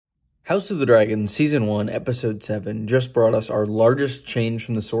House of the Dragon Season 1, Episode 7 just brought us our largest change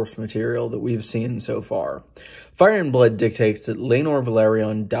from the source material that we've seen so far. Fire and Blood dictates that Laenor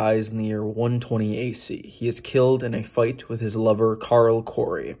Velaryon dies in the year 120 AC. He is killed in a fight with his lover, Carl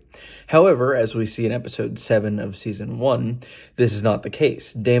Corey. However, as we see in Episode 7 of Season 1, this is not the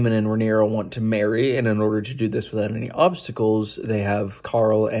case. Daemon and Rhaenyra want to marry, and in order to do this without any obstacles, they have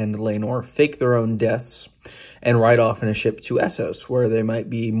Carl and Laenor fake their own deaths and ride off in a ship to Essos, where they might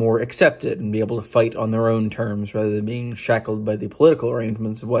be more accepted and be able to fight on their own terms rather than being shackled by the political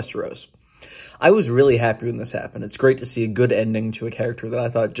arrangements of Westeros. I was really happy when this happened. It's great to see a good ending to a character that I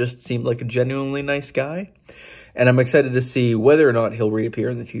thought just seemed like a genuinely nice guy, and I'm excited to see whether or not he'll reappear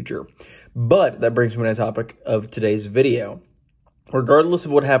in the future. But that brings me to the topic of today's video. Regardless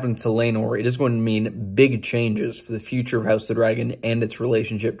of what happens to Laenor, it is going to mean big changes for the future of House of the Dragon and its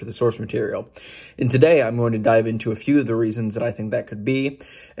relationship to the source material. And today, I'm going to dive into a few of the reasons that I think that could be,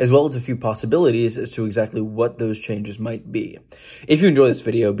 as well as a few possibilities as to exactly what those changes might be. If you enjoy this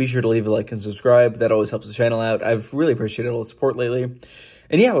video, be sure to leave a like and subscribe. That always helps the channel out. I've really appreciated all the support lately.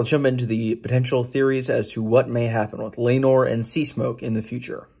 And yeah, we'll jump into the potential theories as to what may happen with Laenor and Seasmoke in the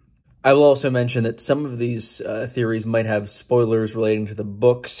future. I will also mention that some of these theories might have spoilers relating to the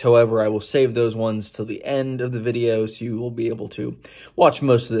books. However, I will save those ones till the end of the video, so you will be able to watch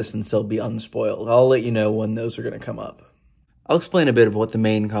most of this and still be unspoiled. I'll let you know when those are going to come up. I'll explain a bit of what the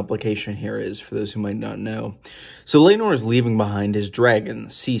main complication here is for those who might not know. So Laenor is leaving behind his dragon,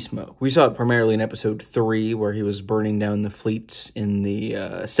 Seasmoke. We saw it primarily in episode 3, where he was burning down the fleets in the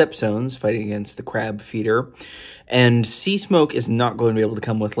Sept Zones, fighting against the crab feeder. And Seasmoke is not going to be able to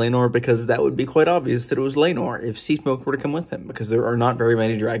come with Laenor because that would be quite obvious that it was Laenor if Seasmoke were to come with him, because there are not very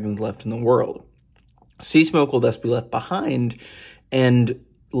many dragons left in the world. Seasmoke will thus be left behind, and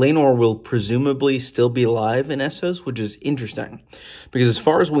Laenor will presumably still be alive in Essos, which is interesting, because as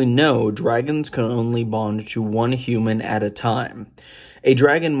far as we know, dragons can only bond to one human at a time. A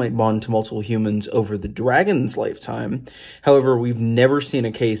dragon might bond to multiple humans over the dragon's lifetime. However, we've never seen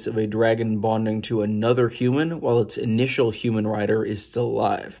a case of a dragon bonding to another human while its initial human rider is still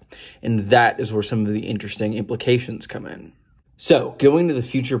alive. And that is where some of the interesting implications come in. So, going to the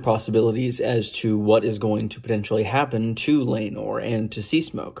future possibilities as to what is going to potentially happen to Laenor and to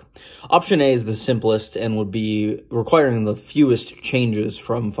Seasmoke. Option A is the simplest and would be requiring the fewest changes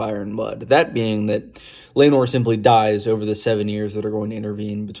from Fire and Blood. That being that Laenor simply dies over the 7 years that are going to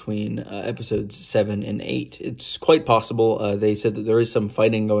intervene between episodes 7 and 8. It's quite possible. They said that there is some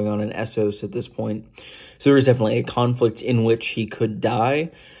fighting going on in Essos at this point. So there is definitely a conflict in which he could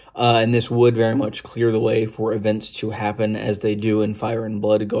die. And this would very much clear the way for events to happen as they do in Fire and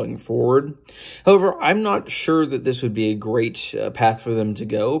Blood going forward. However, I'm not sure that this would be a great path for them to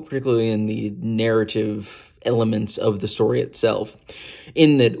go, particularly in the narrative elements of the story itself,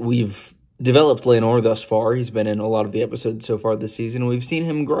 in that we've developed Laenor thus far. He's been in a lot of the episodes so far this season, and we've seen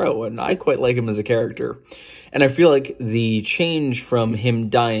him grow, and I quite like him as a character. And I feel like the change from him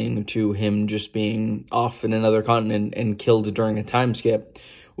dying to him just being off in another continent and killed during a time skip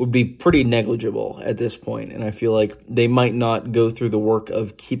would be pretty negligible at this point, and I feel like they might not go through the work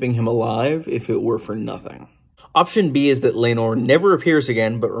of keeping him alive if it were for nothing. Option B is that Laenor never appears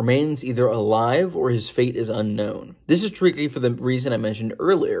again, but remains either alive or his fate is unknown. This is tricky for the reason I mentioned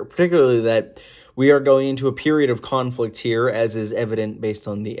earlier, particularly that we are going into a period of conflict here, as is evident based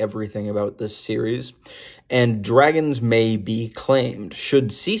on the everything about this series, and dragons may be claimed. Should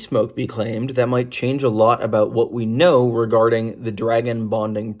Seasmoke be claimed, that might change a lot about what we know regarding the dragon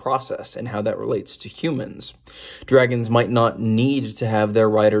bonding process and how that relates to humans. Dragons might not need to have their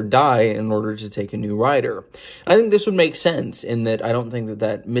rider die in order to take a new rider. I think this would make sense in that I don't think that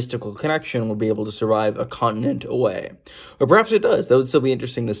that mystical connection will be able to survive a continent away. Or perhaps it does. That would still be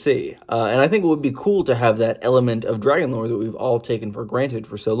interesting to see. And I think it would be cool to have that element of dragon lore that we've all taken for granted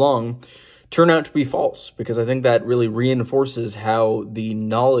for so long turn out to be false, because I think that really reinforces how the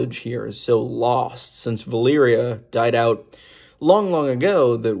knowledge here is so lost, since Valyria died out long, long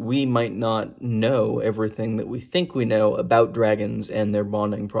ago, that we might not know everything that we think we know about dragons and their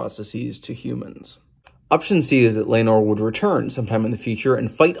bonding processes to humans. Option C is that Laenor would return sometime in the future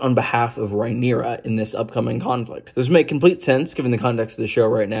and fight on behalf of Rhaenyra in this upcoming conflict. This would make complete sense given the context of the show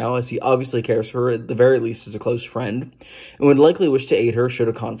right now, as he obviously cares for her at the very least as a close friend, and would likely wish to aid her should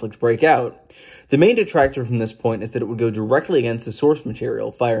a conflict break out. The main detractor from this point is that it would go directly against the source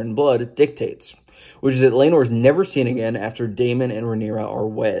material, Fire and Blood, dictates, which is that Laenor is never seen again after Daemon and Rhaenyra are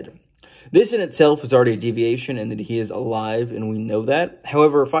wed. This in itself is already a deviation in that he is alive, and we know that.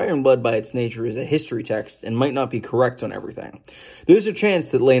 However, Fire and Blood by its nature is a history text and might not be correct on everything. There's a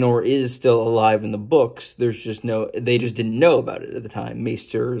chance that Laenor is still alive in the books. They just didn't know about it at the time.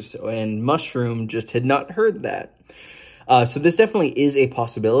 Maesters and Mushroom just had not heard that. So this definitely is a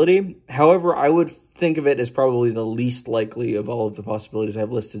possibility. However, I would think of it as probably the least likely of all of the possibilities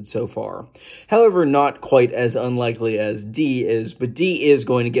I've listed so far. However, not quite as unlikely as D is, but D is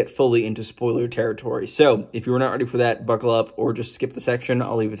going to get fully into spoiler territory. So if you were not ready for that, buckle up or just skip the section.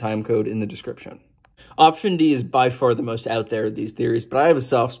 I'll leave a time code in the description. Option D is by far the most out there of these theories, but I have a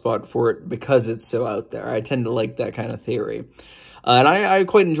soft spot for it because it's so out there. I tend to like that kind of theory. And I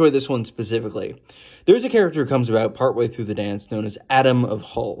quite enjoy this one specifically. There's a character who comes about partway through the dance known as Adam of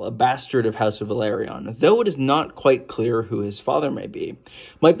Hull, a bastard of House of Valerion, though it is not quite clear who his father may be.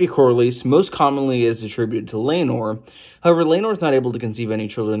 Might be Corlys, most commonly is attributed to Laenor. However, Laenor is not able to conceive any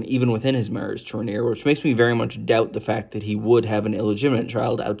children even within his marriage to Rhaenyra, which makes me very much doubt the fact that he would have an illegitimate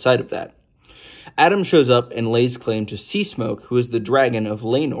child outside of that. Adam shows up and lays claim to Seasmoke, who is the dragon of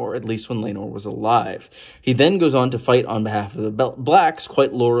Laenor, at least when Laenor was alive. He then goes on to fight on behalf of the Blacks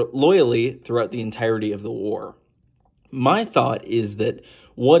quite loyally throughout the entirety of the war. My thought is that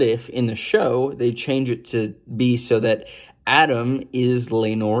what if, in the show, they change it to be so that Adam is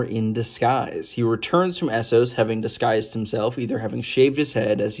Laenor in disguise. He returns from Essos having disguised himself, either having shaved his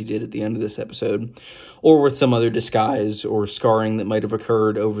head, as he did at the end of this episode, or with some other disguise or scarring that might have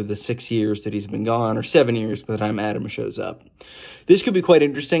occurred over the 6 years that he's been gone, or 7 years by the time Adam shows up. This could be quite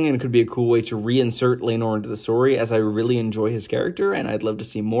interesting and could be a cool way to reinsert Laenor into the story, as I really enjoy his character and I'd love to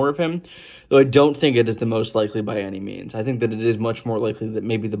see more of him, though I don't think it is the most likely by any means. I think that it is much more likely that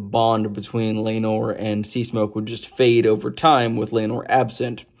maybe the bond between Laenor and Seasmoke would just fade over time with Laenor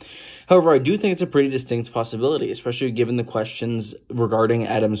absent. However, I do think it's a pretty distinct possibility, especially given the questions regarding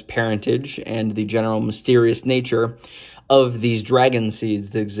Adam's parentage and the general mysterious nature of these dragon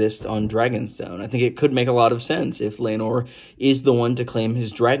seeds that exist on Dragonstone. I think it could make a lot of sense if Laenor is the one to claim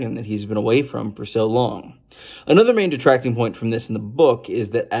his dragon that he's been away from for so long. Another main detracting point from this in the book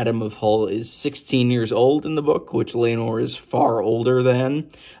is that Adam of Hull is 16 years old in the book, which Laenor is far older than,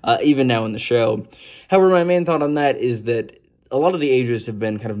 even now in the show. However, my main thought on that is that a lot of the ages have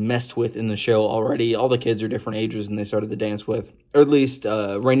been kind of messed with in the show already. All the kids are different ages than they started the dance with, or at least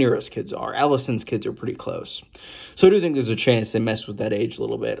Rhaenyra's kids are. Alicent's kids are pretty close. So I do think there's a chance they mess with that age a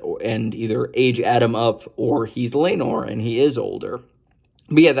little bit, and either age Adam up, or he's Laenor and he is older.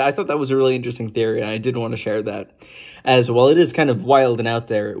 But yeah, I thought that was a really interesting theory, and I did want to share that. As while it is kind of wild and out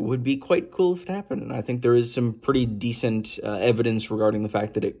there, it would be quite cool if it happened. And I think there is some pretty decent evidence regarding the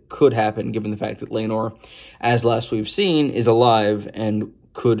fact that it could happen, given the fact that Laenor, as last we've seen, is alive and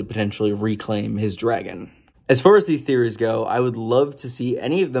could potentially reclaim his dragon. As far as these theories go, I would love to see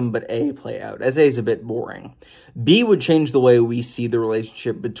any of them but A play out, as A is a bit boring. B would change the way we see the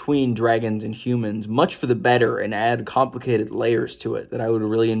relationship between dragons and humans much for the better and add complicated layers to it that I would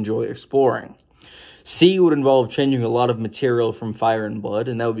really enjoy exploring. C would involve changing a lot of material from Fire and Blood,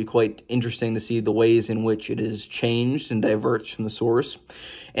 and that would be quite interesting to see the ways in which it is changed and diverts from the source.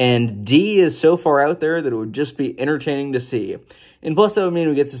 And D is so far out there that it would just be entertaining to see. And plus, that would mean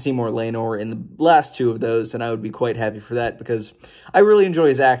we get to see more Laenor in the last two of those, and I would be quite happy for that, because I really enjoy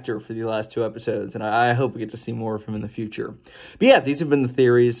his actor for the last two episodes, and I hope we get to see more of him in the future. But yeah, these have been the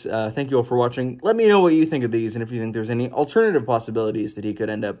theories. Thank you all for watching. Let me know what you think of these, and if you think there's any alternative possibilities that he could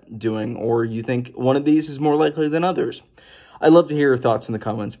end up doing, or you think one of these is more likely than others. I'd love to hear your thoughts in the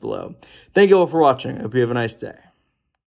comments below. Thank you all for watching. I hope you have a nice day.